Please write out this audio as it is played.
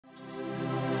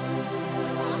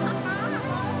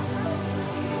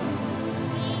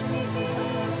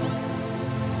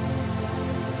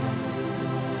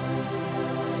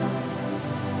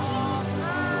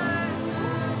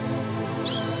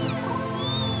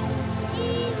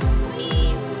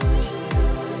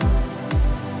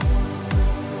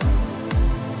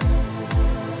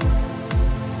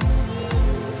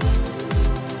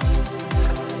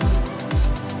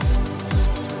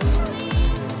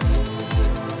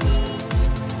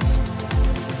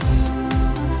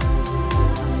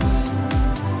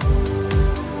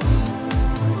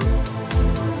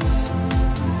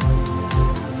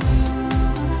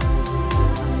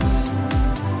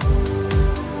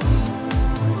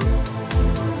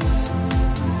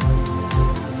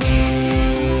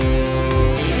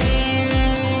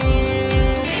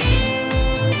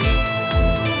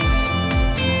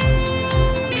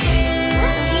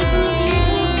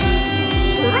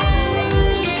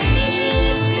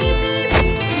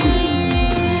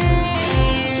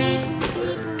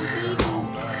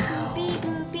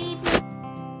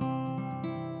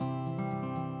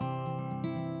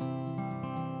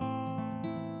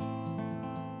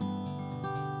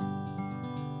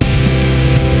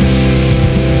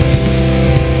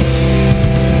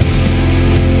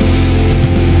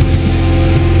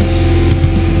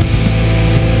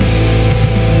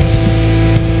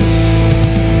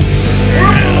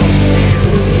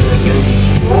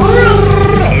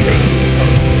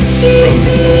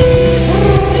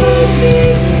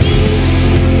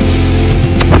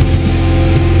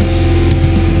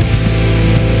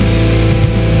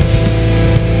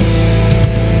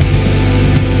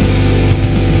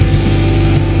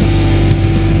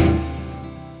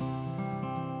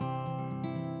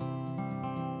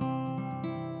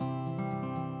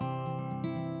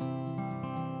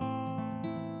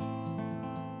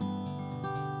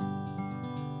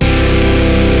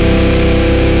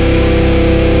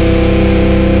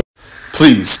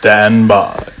Please stand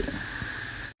by.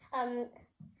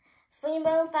 Funny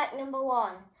bone fact number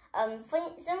 1. Some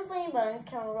funny bones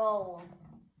can roll.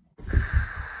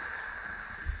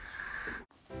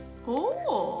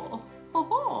 Oh.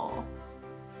 Oh.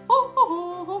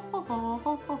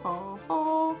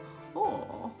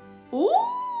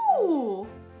 Ooh.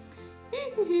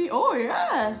 Oh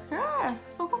yes, yes.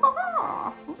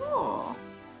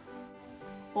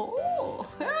 Oh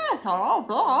yes, I love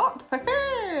that.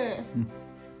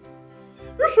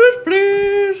 This is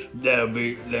please. That'll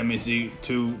be, let me see,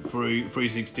 2, 3,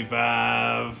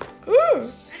 365.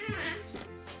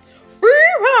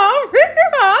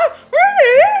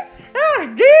 365,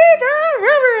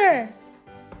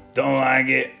 Don't like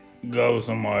it? Go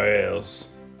somewhere else.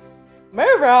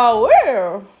 maybe I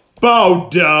will. Bow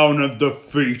down at the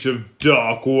feet of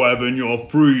DarkWeb and your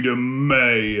freedom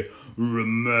may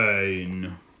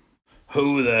remain.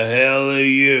 Who the hell are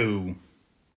you?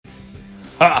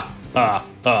 Ha ha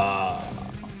ha.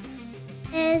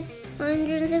 There's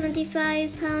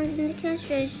 £175 in the cash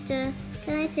register.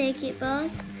 Can I take it,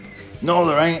 boss? No,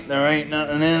 there ain't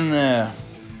nothing in there.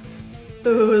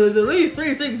 There's at least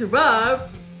 365.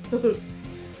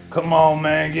 Come on,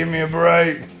 man, give me a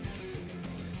break.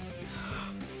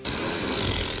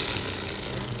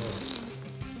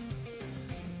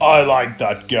 I like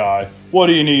that guy. What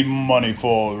do you need money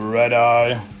for, Red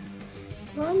Eye?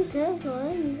 Wonder.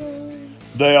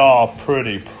 They are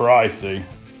pretty pricey.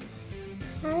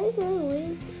 I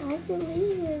could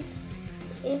leave it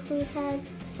if we had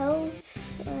health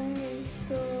insurance,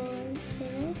 you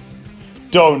know?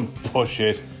 Don't push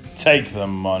it. Take the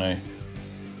money.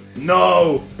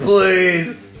 No,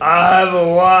 please. I have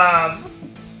a wife.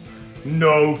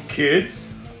 No kids?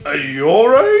 At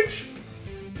your age?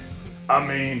 I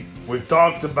mean, we've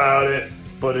talked about it,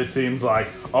 but it seems like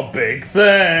a big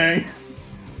thing.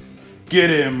 Get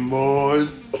in,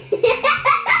 boys.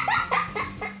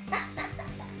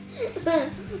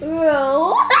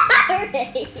 Roll.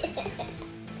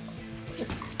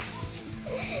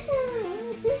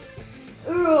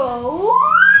 Roll.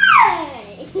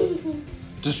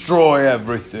 Destroy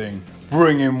everything.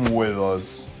 Bring him with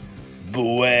us. But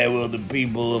where will the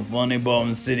people of Funny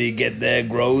Bone City get their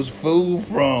gross food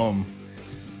from?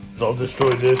 I'll destroy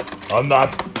this. I'm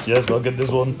not. Yes, I'll get this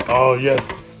one. Oh, yes.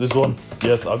 This one.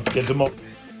 Yes, I'll get them all.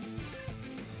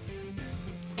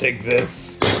 Take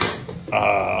this.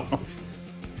 Ah. Oh,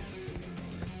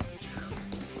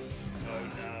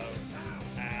 no.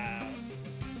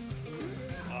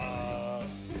 Ow.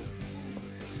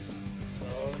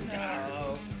 Oh,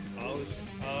 no.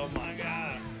 Oh, my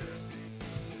God.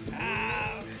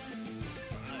 Ow.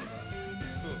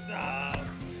 Stop.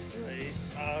 Please.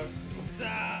 Oh,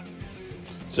 stop.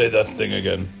 Say that thing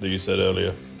again that you said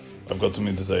earlier. I've got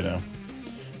something to say now.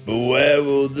 But where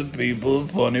will the people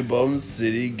of Funny Bone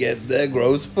City get their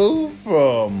gross food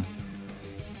from?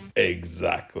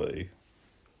 Exactly.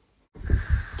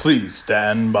 Please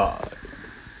stand by.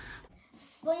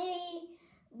 Funny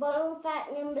bone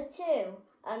fact number 2.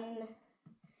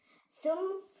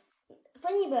 Some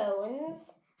funny bones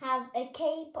have a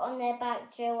cape on their back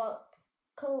to show what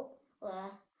colour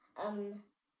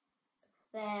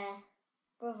their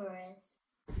brother is.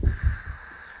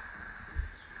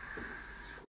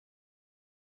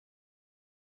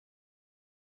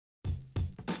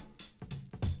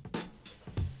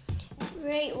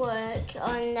 Great work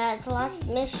on that last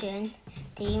mission,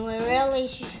 team. We really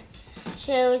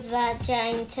showed that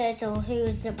giant turtle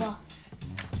who's the boss.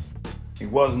 He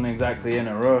wasn't exactly in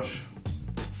a rush.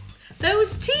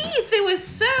 Those teeth, they were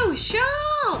so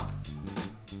sharp.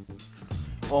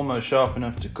 Almost sharp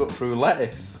enough to cut through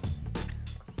lettuce.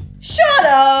 Shut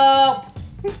up!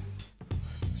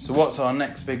 So what's our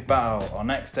next big battle? Our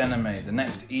next enemy? The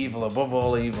next evil above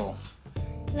all evil?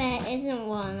 There isn't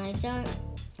one. I don't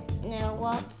know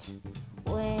what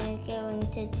we're going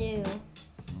to do.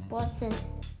 What's a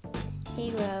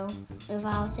hero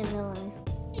without a villain?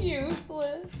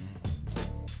 Useless.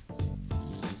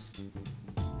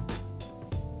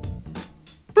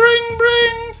 Bring,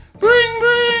 bring, bring,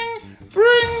 bring,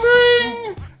 bring,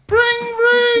 bring, bring,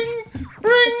 bring,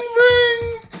 bring,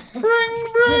 bring,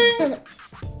 bring.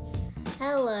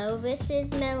 Hello, this is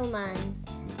MedalMan,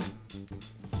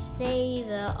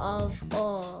 saver of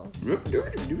all.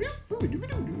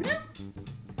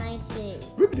 I see.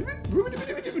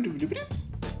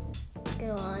 Go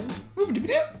on.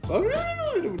 Oh,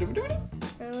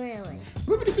 really?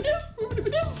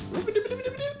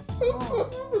 Oh.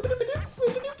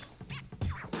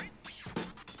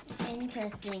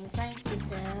 Interesting. Thank you,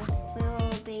 sir. We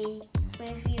will be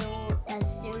with you as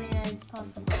soon as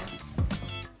possible.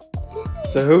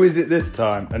 So who is it this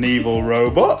time? An evil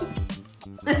robot?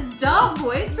 A dark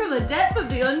witch from the depth of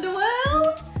the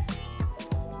underworld?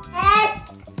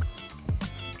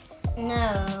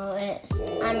 No,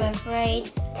 I'm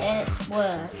afraid it's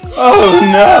worse. Oh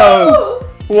no!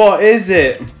 What is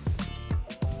it?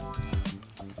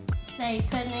 They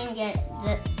couldn't get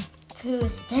the poo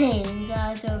stains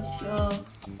out of your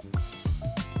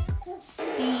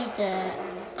feeder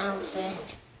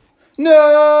outfit.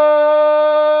 Hello.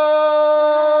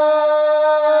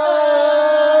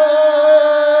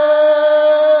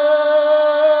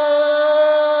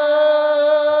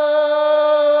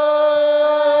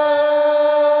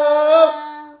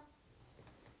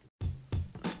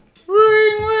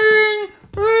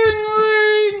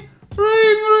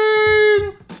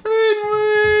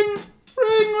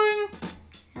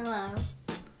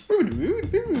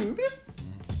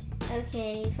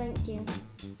 Okay, thank you.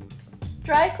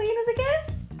 Dry cleaners again?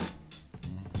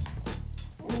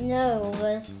 No,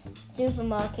 the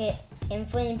supermarket in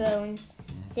Flinbone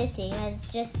City has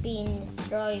just been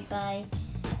destroyed by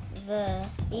the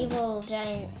evil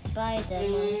giant spider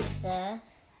monster,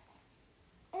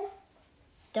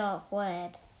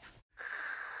 DarkWeb.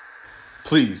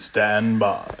 Please stand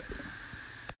by.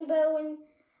 Flinbone,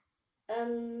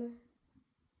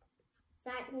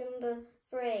 fact number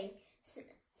 3.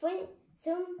 Flinbones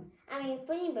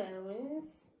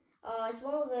are a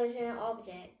small version of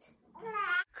object.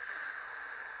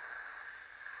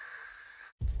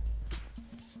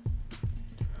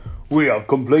 We have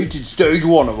completed stage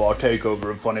 1 of our takeover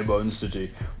of Funnybone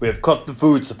City. We have cut the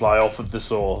food supply off at the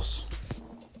source.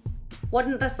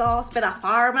 Wouldn't the sauce be the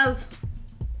farmers?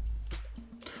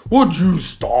 Would you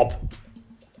stop?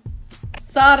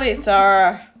 Sorry,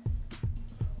 sir.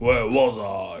 Where was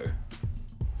I?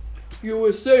 You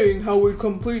were saying how we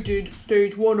completed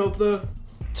stage 1 of the...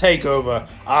 Takeover.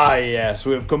 Ah yes,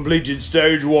 we have completed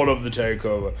stage 1 of the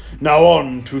takeover. Now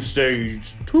on to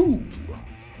stage 2.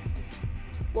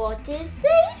 What is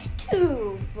stage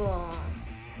 2, boss?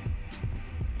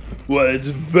 Well, it's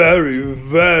very,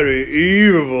 very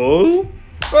evil.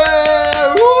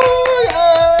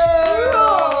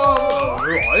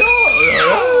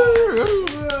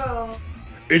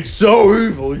 It's so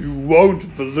evil you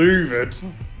won't believe it.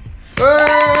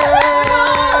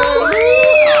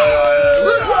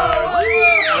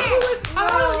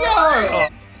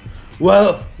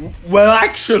 Well,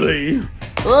 actually.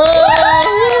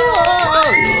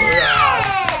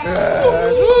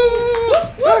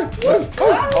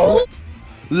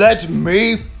 Let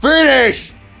me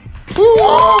finish.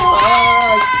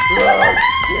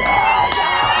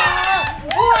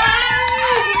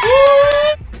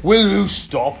 Will you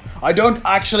stop? I don't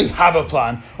actually have a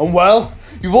plan, and well,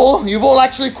 you've all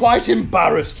actually quite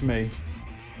embarrassed me.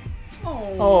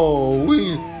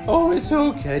 Oh, it's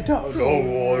okay. Don't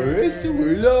worry.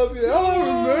 We love you.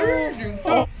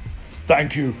 Oh,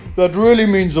 thank you. That really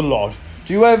means a lot.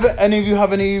 Do you any of you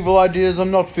have any evil ideas? I'm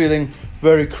not feeling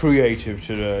very creative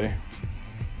today.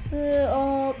 For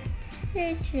our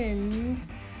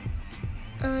pigeons,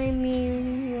 I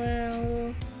mean,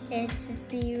 well, it'd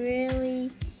be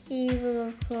really evil,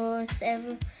 of course.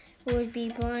 Everyone would be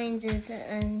blinded,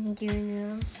 and you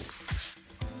know.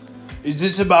 Is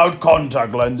this about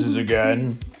contact lenses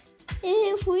again?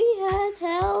 If we had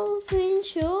health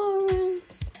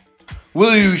insurance.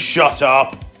 Will you shut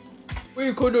up?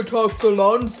 We could attack the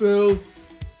landfill.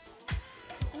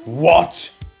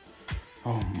 What?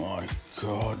 Oh my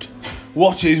god.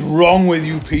 What is wrong with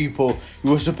you people? You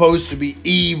were supposed to be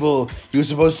evil. You were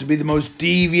supposed to be the most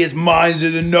devious minds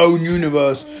in the known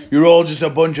universe. You're all just a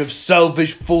bunch of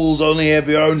selfish fools only here for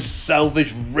your own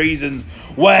selfish reasons.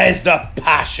 Where's the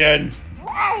passion?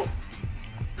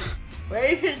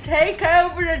 We can take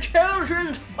over the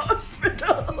children's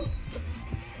hospital.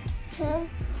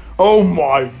 Oh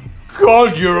my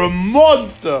god, you're a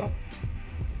monster!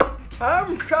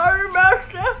 I'm sorry,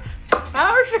 Master.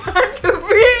 I was trying to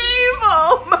be evil.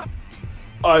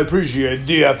 I appreciate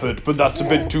the effort, but that's a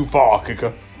bit too far,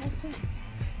 Kicker.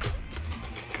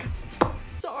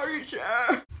 Sorry,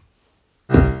 sir.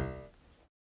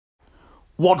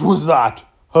 What was that?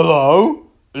 Hello?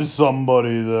 Is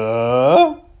somebody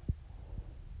there?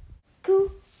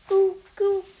 Go, go,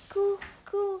 go, go,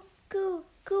 go, go,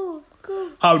 go,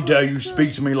 go. How dare you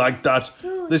speak to me like that?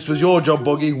 This was your job,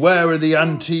 Buggy. Where are the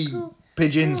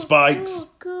anti-pigeon spikes?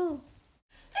 Go.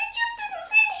 They just didn't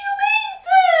seem humane,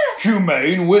 sir.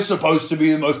 Humane? We're supposed to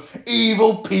be the most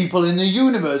evil people in the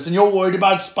universe, and you're worried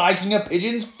about spiking a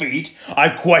pigeon's feet? I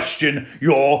question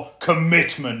your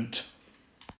commitment.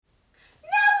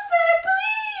 No, sir,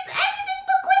 please. Anything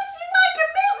but questioning my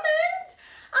commitment.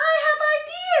 I have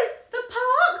ideas. The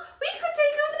park. We could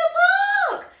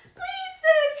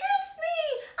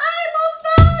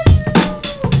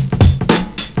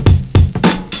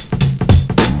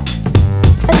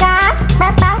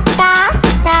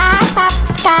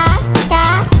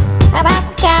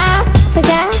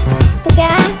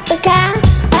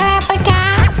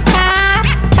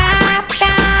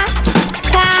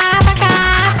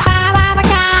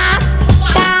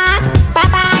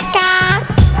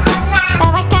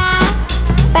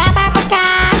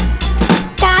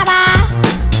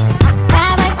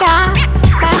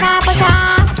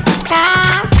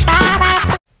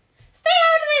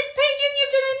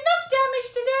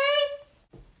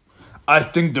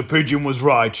think the pigeon was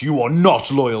right. You are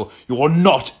not loyal. You are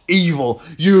not evil.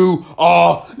 You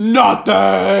are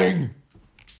nothing.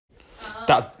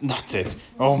 That's it.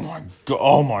 Oh my god.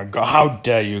 Oh my god. How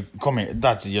dare you. Come here.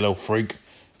 That's a yellow freak.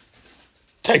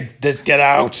 Take this. Get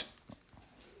out.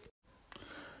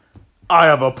 I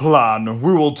have a plan.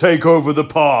 We will take over the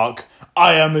park.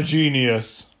 I am a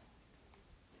genius.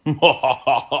 Cool.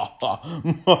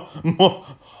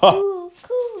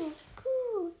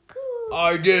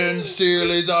 I didn't steal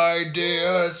his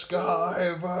idea,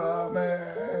 Sky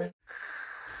Vermin.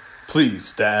 Please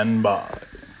stand by.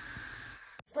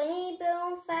 Funny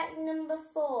bone fact number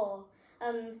 4.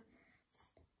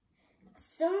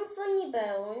 Some funny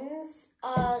bones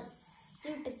are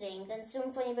super things and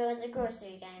some funny bones are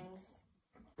grocery gangs.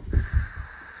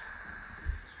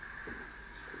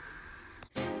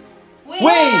 We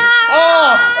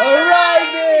are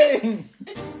arriving!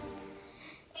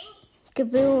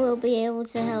 Kaboom will be able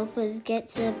to help us get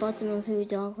to the bottom of who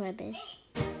DarkWeb is.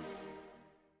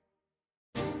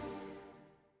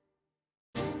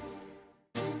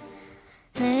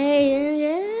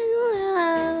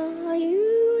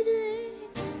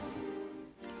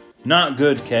 Not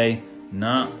good, Kay.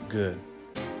 Not good.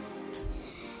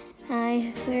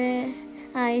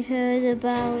 I heard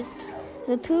about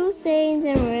the poo stains.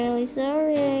 I'm really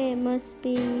sorry. It must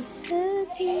be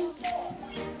hurting.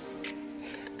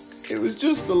 It was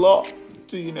just a lot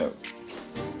to,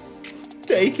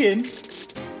 take in.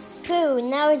 Poo,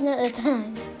 now is not the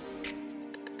time.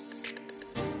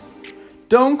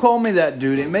 Don't call me that,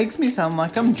 dude. It makes me sound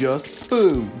like I'm just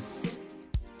poo.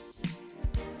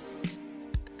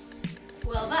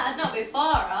 Well, that'd not be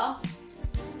far off.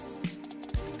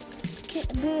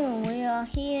 Boom, we are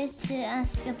here to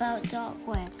ask about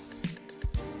DarkWeb.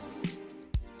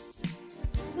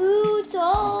 Who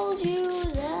told you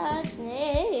that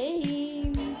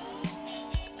name?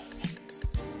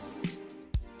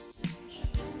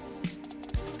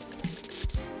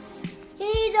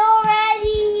 He's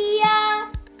already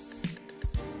here.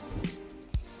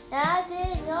 That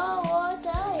is not what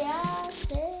I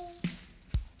asked.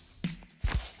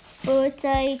 But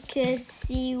I could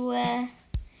see where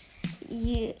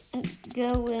you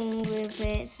going with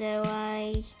it, so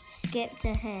I skipped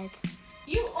ahead.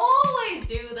 You always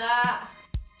do that.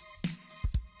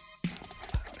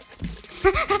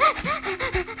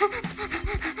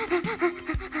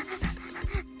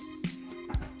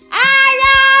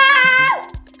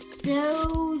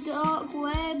 So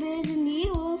DarkWeb is an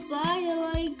evil spider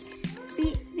like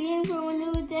being from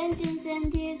another detention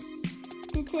center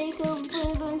to take over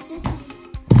Playboy City.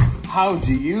 How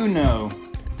do you know?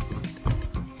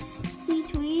 He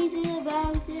tweeted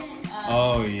about it.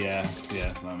 Oh, yeah,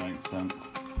 that makes sense.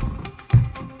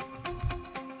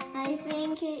 I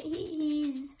think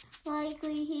he's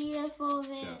likely here for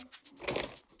this.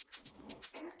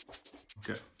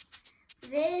 Okay.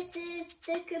 This is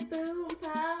the Kaboom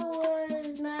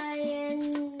powers. My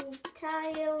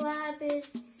entire lab is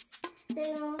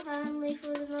single-handedly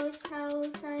for the most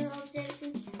power-type objects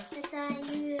that I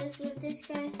use. With this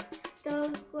kind of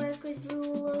DarkWeb could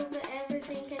rule over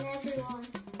everything and everyone.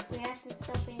 We have to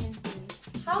stop him and see.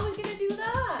 How are we gonna do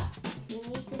that? We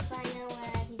need to find out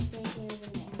where he's taking over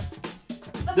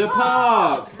next. The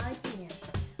park! How do you know?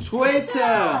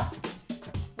 Twitter!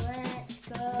 Let's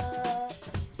go.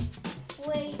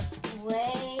 Wait,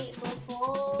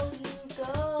 before you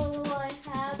go, I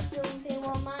have something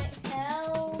that might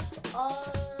help.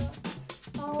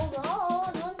 Hold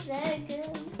on 1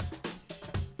 second.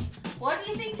 What do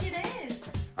you think it is?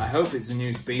 I hope it's a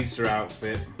new speedster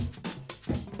outfit.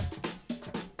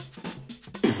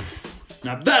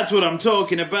 Now that's what I'm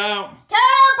talking about!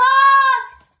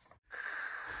 Teleport!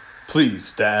 Please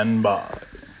stand by.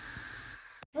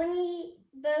 Funny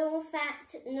bone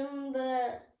fact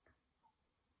number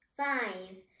 5.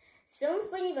 Some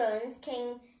funny bones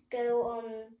can go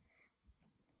on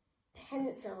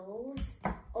pencils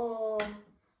or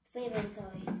funny bone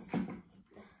toys.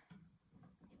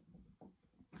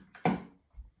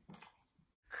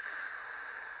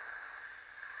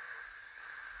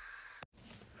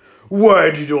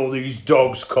 Where did all these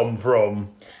dogs come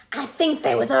from? I think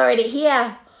they was already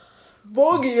here.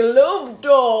 Buggy love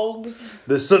dogs.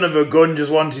 The son of a gun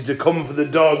just wanted to come for the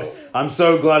dogs. I'm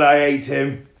so glad I ate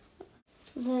him.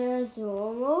 There's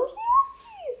almost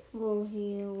no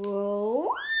people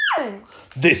here.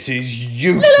 This is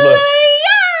useless.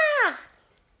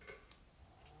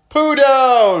 Poo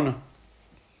down!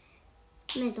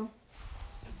 Middle.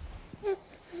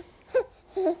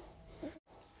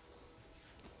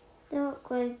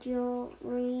 DarkWeb, your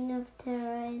reign of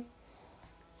terror is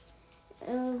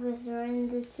over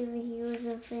surrender to the heroes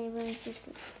of Fame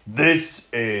City. This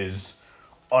is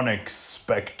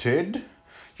unexpected.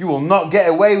 You will not get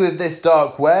away with this,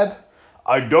 DarkWeb.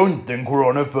 I don't think we're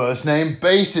on a first name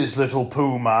basis, little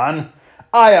Pooh Man.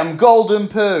 I am Golden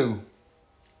Pooh.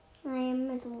 I am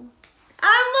Middle.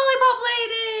 I'm Lollipop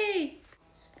Lady!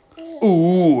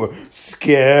 Ooh,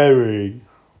 scary.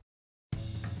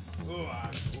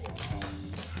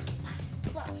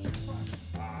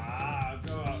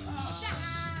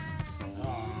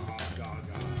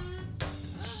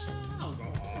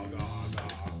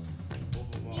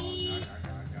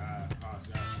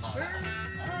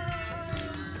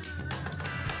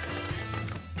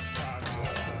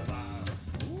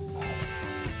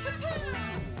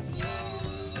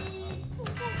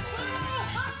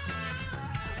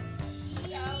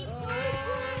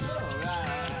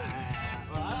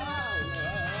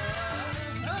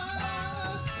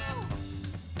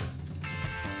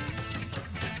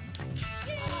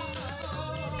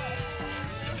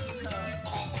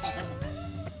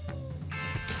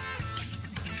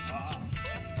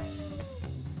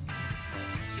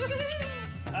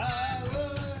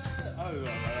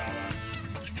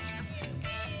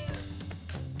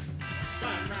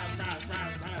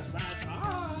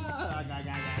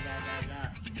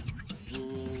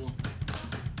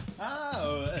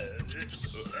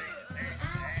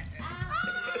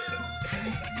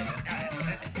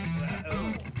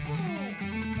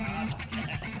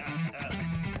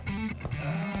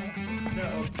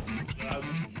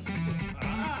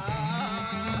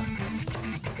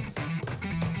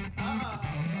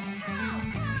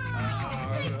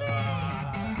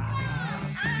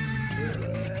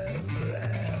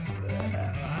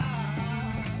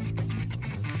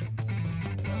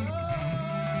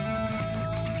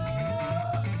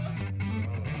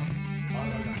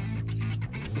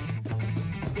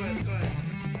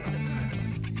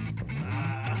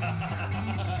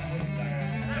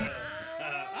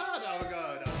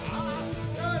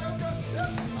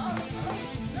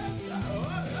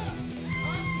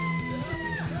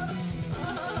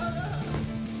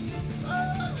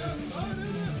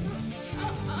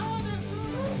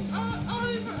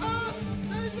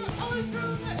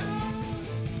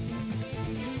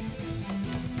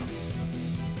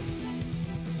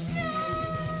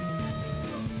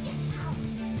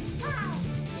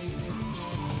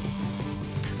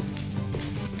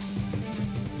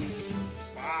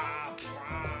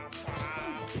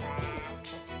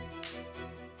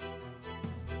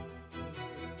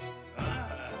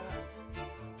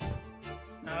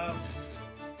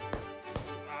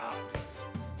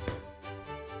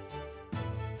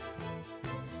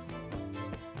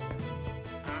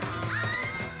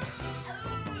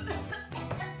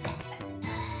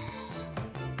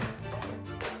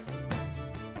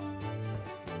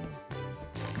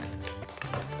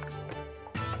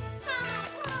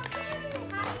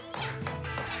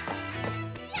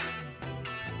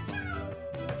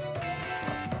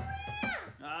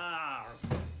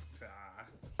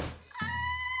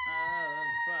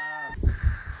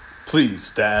 Please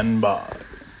stand by.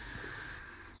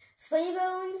 Funny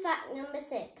bone fact number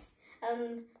 6.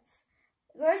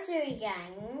 Grocery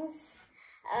gangs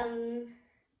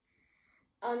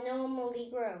are normally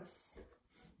gross.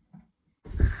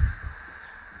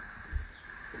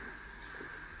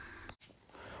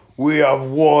 We have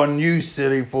won, you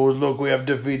silly fools. Look, we have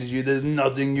defeated you. There's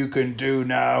nothing you can do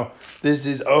now. This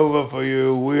is over for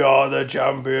you. We are the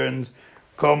champions.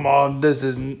 Come on, this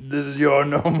is you're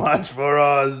no match for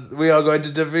us. We are going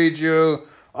to defeat you.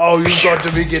 Oh, you've got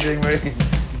to be kidding me.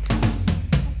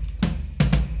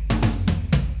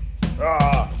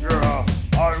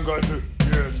 I'm going to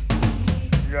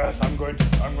yes, I'm going to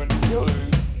kill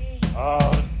you.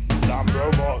 Damn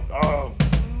robot. Oh,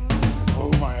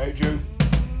 I hate you.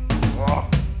 Oh.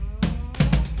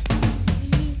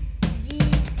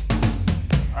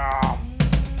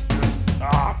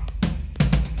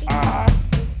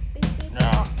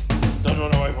 Don't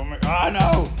run away from me.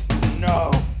 No!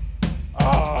 No!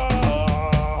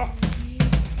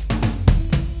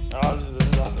 This is a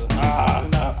disaster.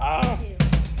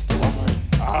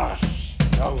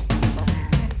 No!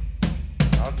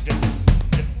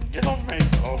 Get off me!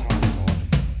 Oh my god.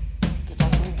 Get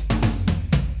off me.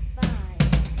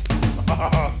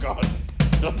 5. Oh god.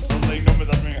 Something numbers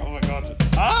at me. Oh my god.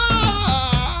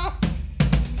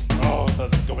 Oh,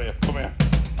 come here.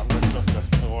 I'm going to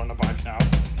go on the bike now.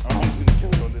 I'm going to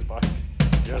kill you on this bike.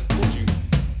 Yes, did you?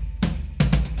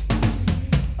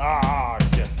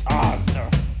 Yes. No.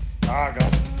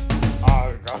 God.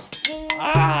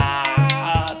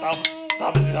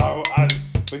 Stop. This is how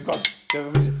we've got to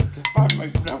find my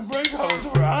break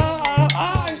hole.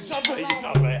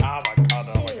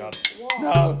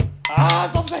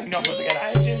 stop saying numbers again,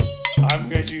 I hate you. I'm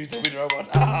going to use the wind robot.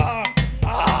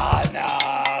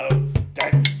 No.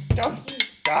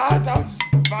 Don't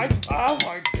fight. Oh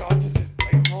my god, this is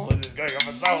painful. This is going on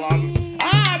for so long.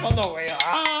 I'm on the wheel.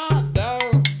 No.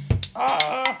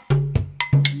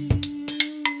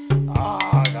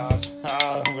 Oh god.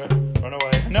 I'm going to run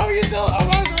away. No, you're still. Oh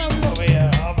my god, I'm over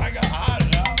here. Oh my god.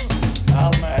 No.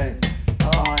 Help me.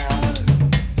 Oh my god.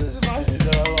 This fight is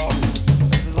so long.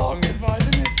 It's the longest fight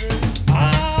in history. Oh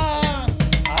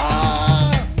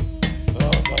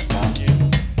god, damn you.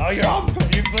 Oh, your arms come.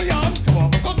 You put your arms come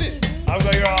off. I got it. I've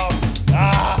got your arm.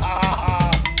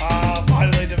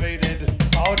 Finally defeated.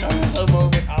 Oh no, you're still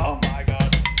moving. Oh my god.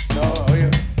 No, oh,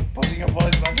 you're putting your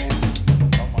bullets back in.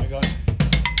 Oh my god.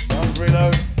 Don't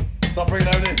reload. Stop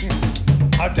reloading.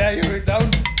 How dare you?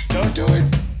 Don't do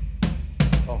it.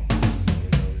 Oh,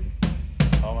 reloading.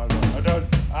 Oh my god. I don't.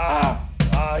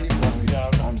 You got me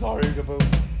down. I'm sorry, Kaboom.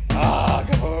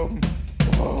 Kaboom.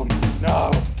 Kaboom.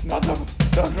 No, not the.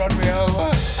 Don't run me over.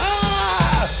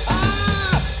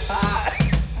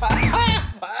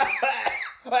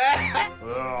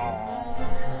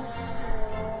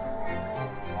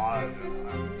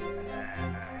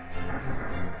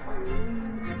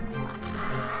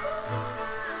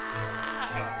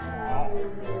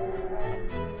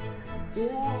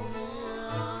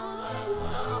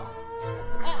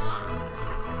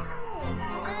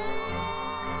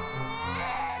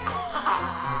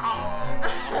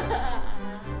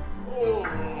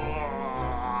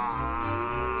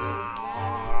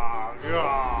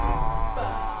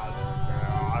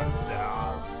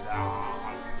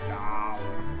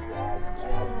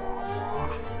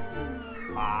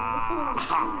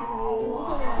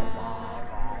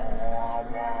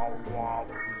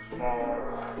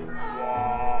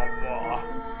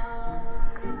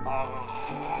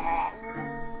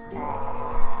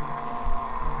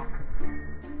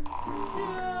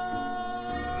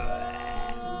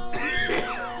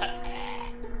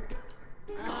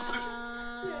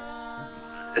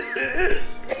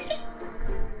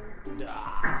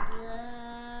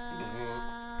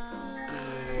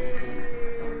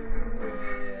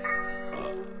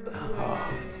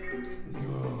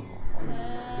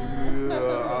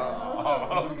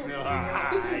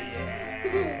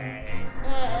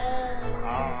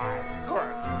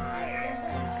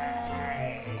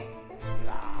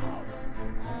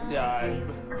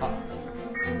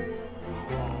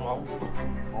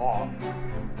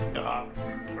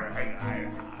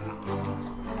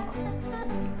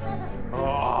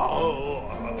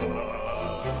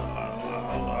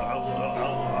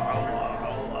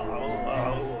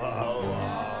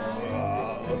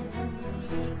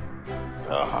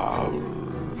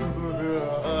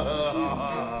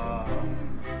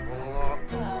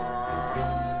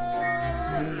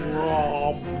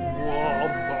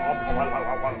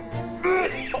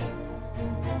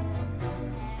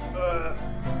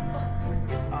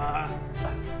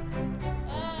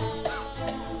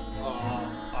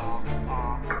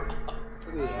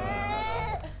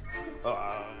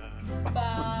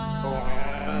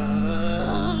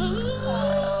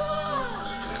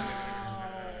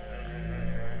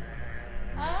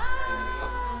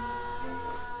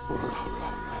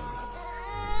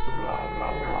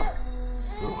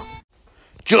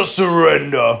 Just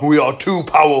surrender. We are too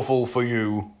powerful for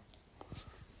you.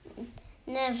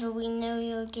 Never, we know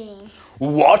your game.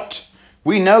 What?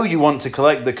 We know you want to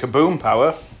collect the Kaboom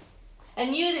power.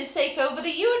 And use it to take over the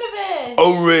universe.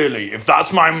 Oh really? If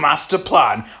that's my master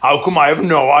plan, how come I have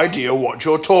no idea what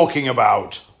you're talking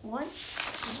about? What?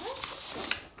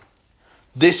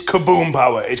 This Kaboom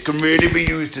power, it can really be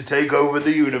used to take over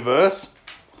the universe.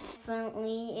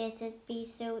 Definitely, it'd be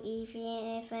so easy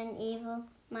if an evil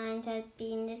mind had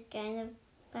been this kind of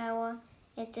power.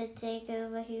 It'd take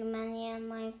over humanity and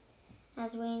life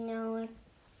as we know it.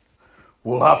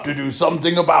 We'll have to do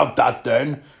something about that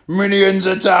then. Minions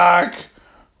attack!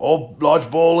 Or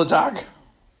large ball attack.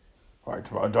 Right,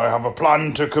 I have a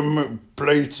plan to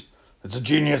complete. It's a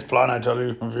genius plan, I tell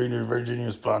you. A very, very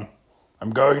genius plan.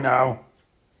 I'm going now.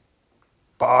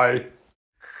 Bye.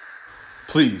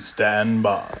 Please stand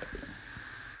by.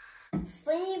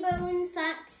 Funny bone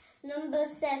fact number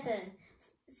 7.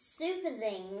 Super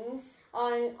things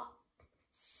are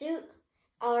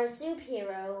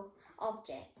superhero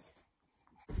objects.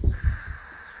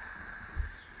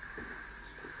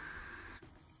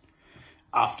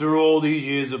 After all these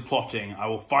years of plotting, I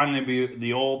will finally be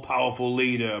the all-powerful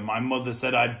leader my mother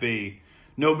said I'd be.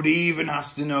 Nobody even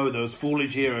has to know those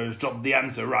foolish heroes dropped the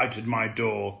answer right at my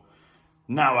door.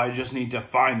 Now I just need to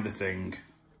find the thing.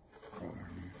 Let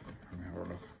me have a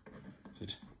look. Is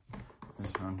it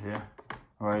this around here?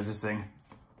 Where is this thing?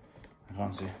 I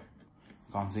can't see. I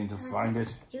can't seem to find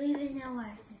it. Do you even know where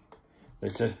it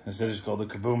is? They said it's called the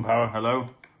Kaboom Power. Hello?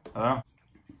 Hello?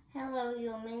 Hello,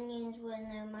 your minions were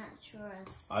no match for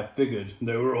us. I figured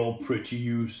they were all pretty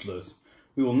useless.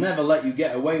 We will never let you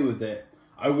get away with it.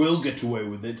 I will get away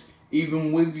with it,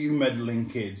 even with you meddling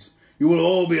kids. You will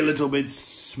all be a little bit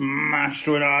smashed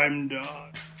when I'm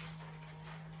done.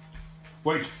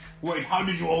 Wait, how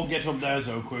did you all get up there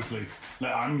so quickly?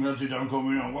 I'm glad you don't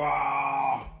come in.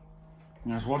 Wow!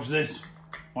 Yes, watch this.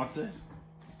 What's this?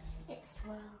 It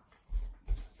swirls.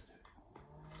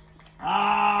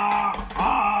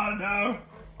 No!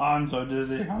 I'm so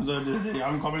dizzy.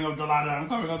 I'm coming up the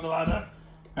ladder.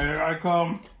 Here I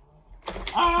come.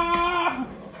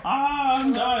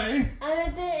 I'm dying. I'm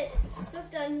a bit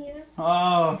stuck down here.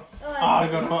 That's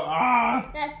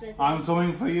perfect. I'm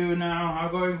coming for you now.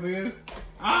 I'm going for you.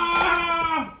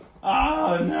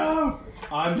 Oh no!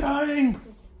 I'm dying.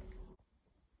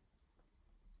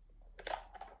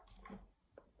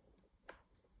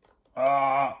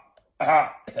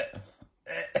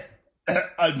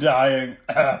 I'm dying.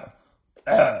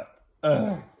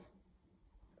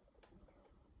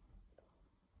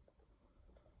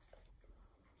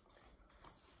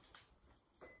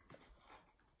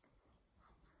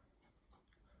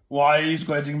 Why are you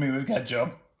squirting me with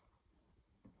ketchup?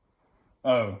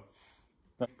 Oh.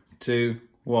 2,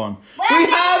 1. We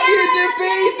have you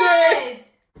defeated!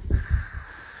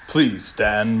 Please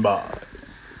stand by.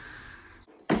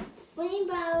 Funny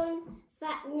Bone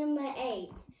fact number 8.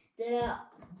 There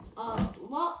are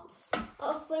lots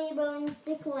of funny bones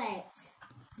to collect.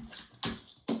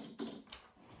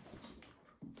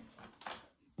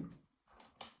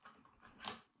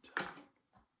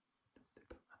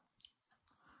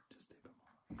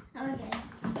 Okay.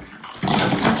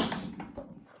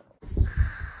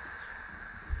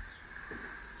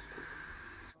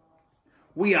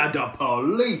 We are the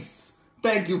police.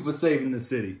 Thank you for saving the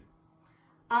city.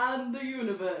 And the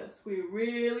universe. We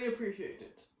really appreciate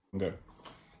it. Okay.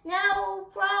 No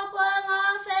problem,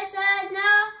 officer.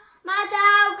 No matter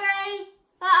how great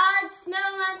the odds,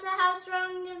 no matter how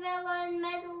strong the villain,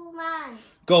 MedalMan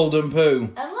Golden Poo.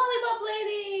 And Lollipop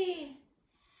Lady!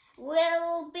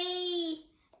 will be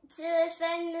to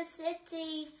defend the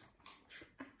city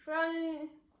from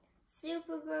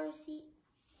super grossy.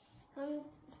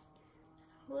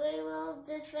 We will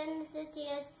defend the city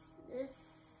as the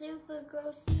super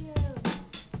gross heroes.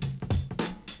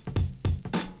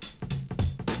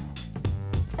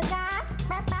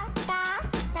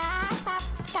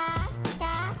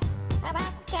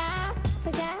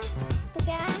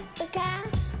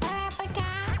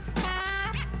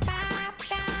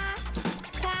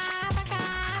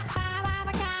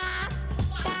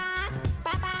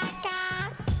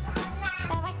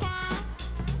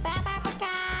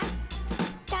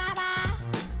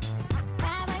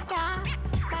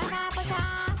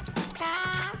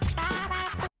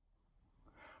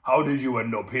 How did you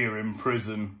end up here in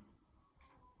prison?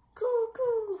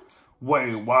 Cuckoo,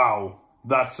 Wait, wow.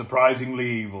 That's surprisingly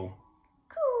evil.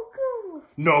 cuckoo.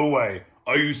 No way.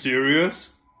 Are you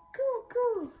serious?